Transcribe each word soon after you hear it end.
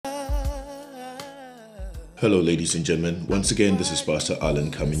Hello, ladies and gentlemen. Once again, this is Pastor Alan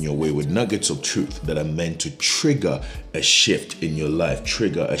coming your way with nuggets of truth that are meant to trigger a shift in your life,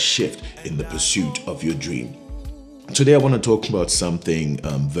 trigger a shift in the pursuit of your dream. Today, I want to talk about something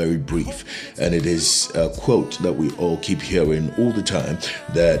very brief, and it is a quote that we all keep hearing all the time,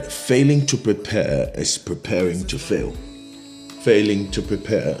 that failing to prepare is preparing to fail. Failing to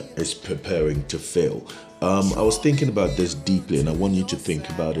prepare is preparing to fail. I was thinking about this deeply, and I want you to think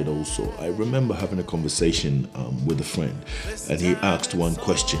about it also. I remember having a conversation with a friend, and he asked one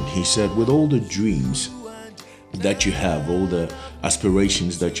question. He said, with all the dreams that you have, all the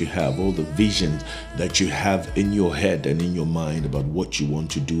aspirations that you have, all the visions that you have in your head and in your mind about what you want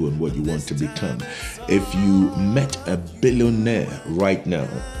to do and what you want to become, if you met a billionaire right now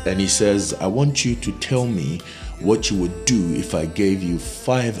and he says, I want you to tell me what you would do if I gave you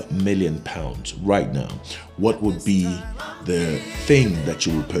 £5 million right now, what would be the thing that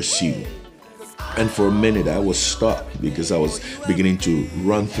you would pursue? And for a minute, I was stuck because I was beginning to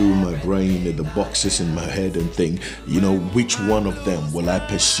run through my brain the boxes in my head and think, which one of them will I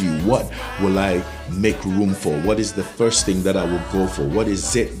pursue? What will I make room for? What is the first thing that I will go for? What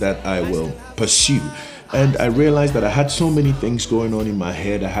is it that I will pursue? And I realized that I had so many things going on in my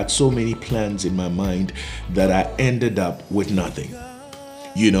head. I had so many plans in my mind that I ended up with nothing,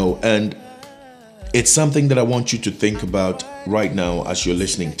 and it's something that I want you to think about right now as you're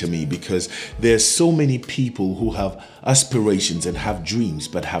listening to me, because there's so many people who have aspirations and have dreams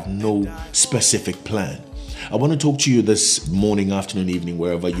but have no specific plan. I want to talk to you this morning, afternoon, evening,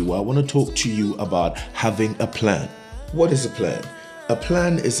 wherever you are. I want to talk to you about having a plan. What is a plan? A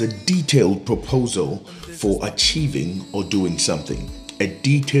plan is a detailed proposal for achieving or doing something. A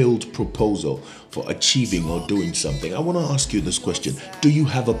detailed proposal for achieving or doing something. I want to ask you this question. Do you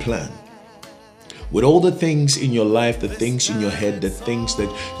have a plan? With all the things in your life, the things in your head, the things that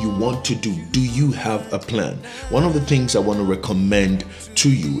you want to do you have a plan? One of the things I want to recommend to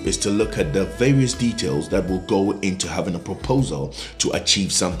you is to look at the various details that will go into having a proposal to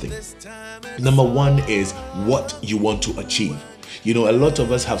achieve something. Number one is what you want to achieve. A lot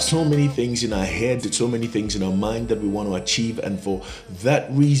of us have so many things in our head, so many things in our mind that we want to achieve, and for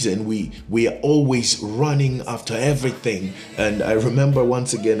that reason, we are always running after everything. And I remember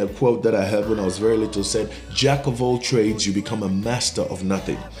once again a quote that I heard when I was very little said, "Jack of all trades, you become a master of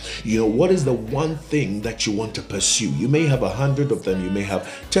nothing." What is the one thing that you want to pursue? You may have 100 of them, you may have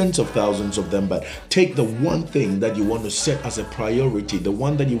tens of thousands of them, but take the one thing that you want to set as a priority, the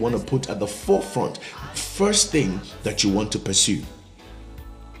one that you want to put at the forefront, first thing that you want to pursue.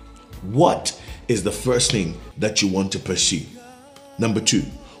 What is the first thing that you want to pursue? Number two,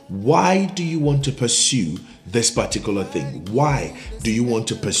 why do you want to pursue this particular thing? Why do you want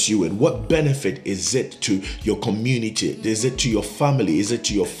to pursue it? What benefit is it to your community? Is it to your family? Is it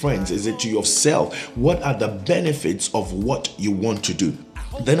to your friends? Is it to yourself? What are the benefits of what you want to do?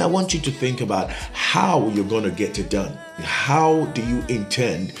 Then I want you to think about how you're going to get it done. How do you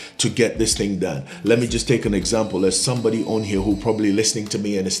intend to get this thing done? Let me just take an example. There's somebody on here who probably listening to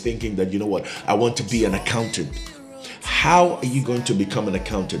me and is thinking that, I want to be an accountant. How are you going to become an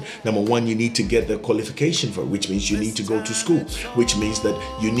accountant? Number one, you need to get the qualification for it, which means you need to go to school, which means that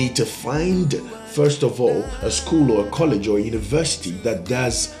you need to find, first of all, a school or a college or a university that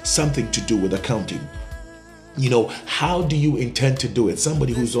does something to do with accounting. How do you intend to do it?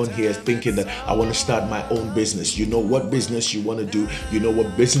 Somebody who's on here is thinking that I want to start my own business. You know what business you want to do. You know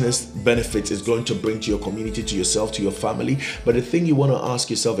what business benefits is going to bring to your community, to yourself, to your family. But the thing you want to ask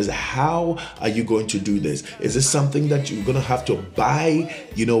yourself is, how are you going to do this? Is this something that you're going to have to buy,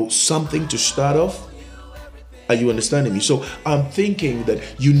 something to start off? Are you understanding me? So I'm thinking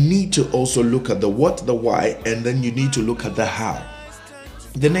that you need to also look at the what, the why, and then you need to look at the how.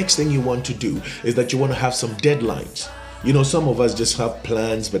 The next thing you want to do is that you want to have some deadlines. Some of us just have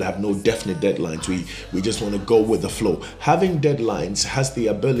plans but have no definite deadlines. We just want to go with the flow. Having deadlines has the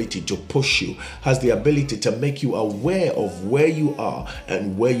ability to push you, has the ability to make you aware of where you are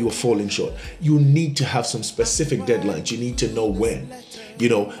and where you're falling short. You need to have some specific deadlines. You need to know when.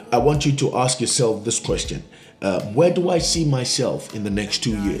 I want you to ask yourself this question. Where do I see myself in the next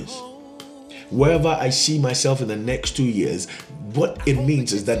 2 years? Wherever I see myself in the next 2 years, what it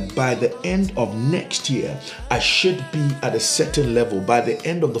means is that by the end of next year, I should be at a certain level. By the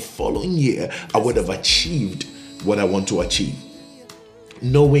end of the following year, I would have achieved what I want to achieve.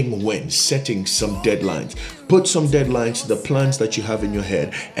 Knowing when, setting some deadlines. Put some deadlines to the plans that you have in your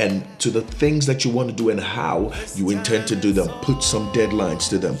head and to the things that you want to do and how you intend to do them. Put some deadlines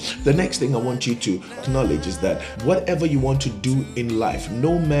to them. The next thing I want you to acknowledge is that whatever you want to do in life,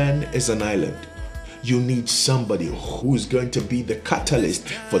 no man is an island. You need somebody who's going to be the catalyst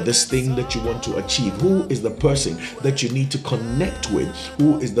for this thing that you want to achieve. Who is the person that you need to connect with?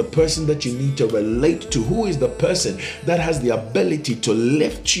 Who is the person that you need to relate to? Who is the person that has the ability to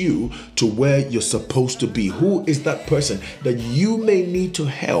lift you to where you're supposed to be? Who is that person that you may need to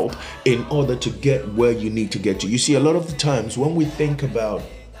help in order to get where you need to get to? You see, a lot of the times when we think about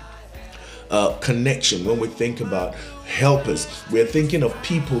connection, when we think about helpers, we're thinking of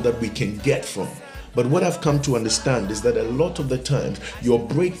people that we can get from. But what I've come to understand is that a lot of the times your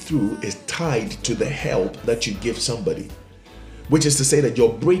breakthrough is tied to the help that you give somebody, which is to say that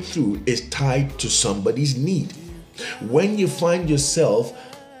your breakthrough is tied to somebody's need. When you find yourself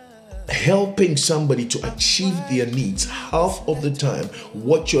helping somebody to achieve their needs, half of the time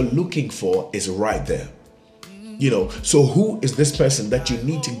what you're looking for is right there. So who is this person that you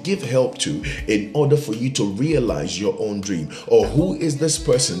need to give help to in order for you to realize your own dream? Or who is this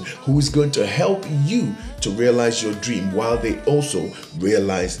person who is going to help you to realize your dream while they also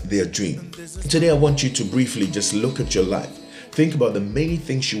realize their dream? Today, I want you to briefly just look at your life. Think about the many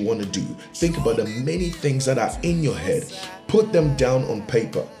things you want to do. Think about the many things that are in your head. Put them down on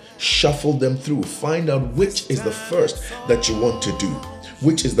paper. Shuffle them through. Find out which is the first that you want to do.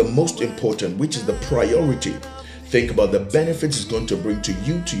 Which is the most important? Which is the priority? Think about the benefits it's going to bring to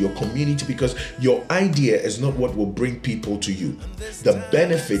you, to your community, because your idea is not what will bring people to you. The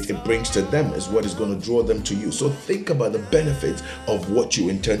benefit it brings to them is what is going to draw them to you. So think about the benefits of what you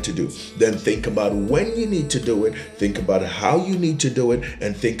intend to do. Then think about when you need to do it. Think about how you need to do it.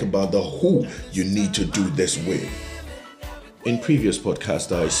 And think about the who you need to do this with. In previous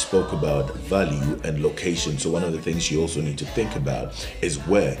podcasts, I spoke about value and location. So one of the things you also need to think about is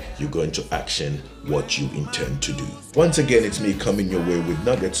where you're going to action what you intend to do. Once again, it's me coming your way with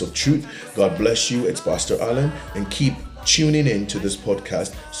nuggets of truth. God bless you. It's Pastor Alan, and keep tuning in to this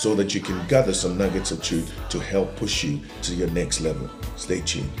podcast so that you can gather some nuggets of truth to help push you to your next level. Stay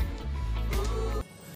tuned.